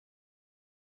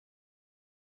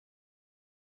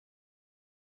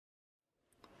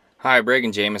Hi,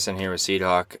 Bregan Jameson here with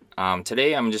Seedhawk.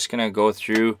 Today I'm just going to go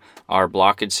through our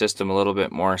blockage system a little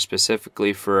bit more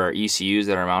specifically for our ECUs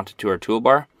that are mounted to our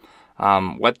toolbar.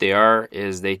 What they are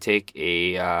is they take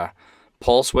a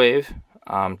pulse wave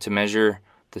to measure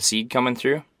the seed coming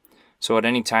through. So at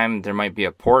any time there might be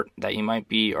a port that you might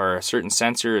be, or a certain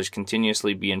sensor is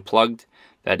continuously being plugged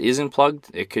that isn't plugged.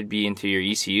 It could be into your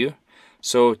ECU.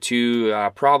 So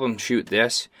to problem shoot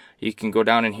this, you can go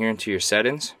down in here into your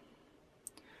settings.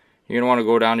 You're going to want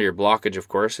to go down to your blockage, of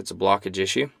course. It's a blockage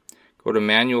issue. Go to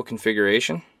manual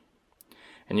configuration,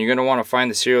 and you're going to want to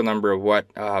find the serial number of what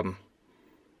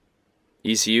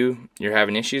ECU you're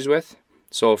having issues with.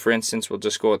 So for instance, we'll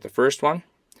just go with the first one.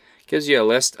 It gives you a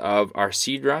list of our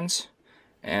seed runs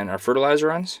and our fertilizer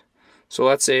runs. So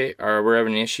let's say we're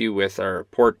having an issue with our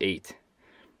port 8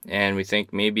 and we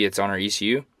think maybe it's on our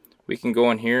ECU. We can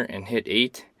go in here and hit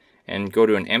 8 and go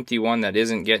to an empty one that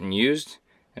isn't getting used,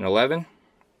 and 11,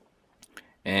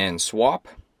 and swap.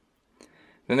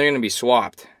 Then they're going to be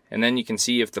swapped, and then you can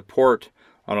see if the port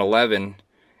on 11,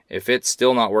 if it's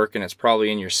still not working, it's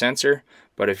probably in your sensor.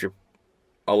 But if your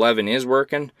 11 is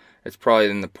working, it's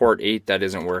probably in the port 8 that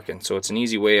isn't working. So it's an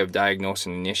easy way of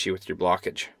diagnosing an issue with your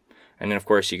blockage. And then of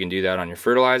course you can do that on your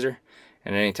fertilizer,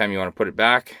 and anytime you want to put it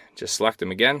back, just select them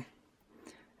again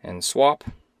and swap,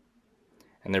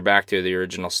 and they're back to the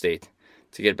original state.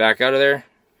 To get back out of there,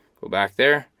 go back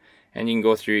there, and you can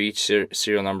go through each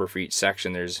serial number for each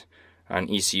section. There's an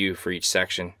ECU for each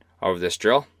section of this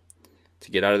drill.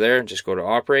 To get out of there, just go to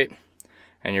operate,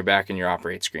 and you're back in your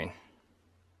operate screen.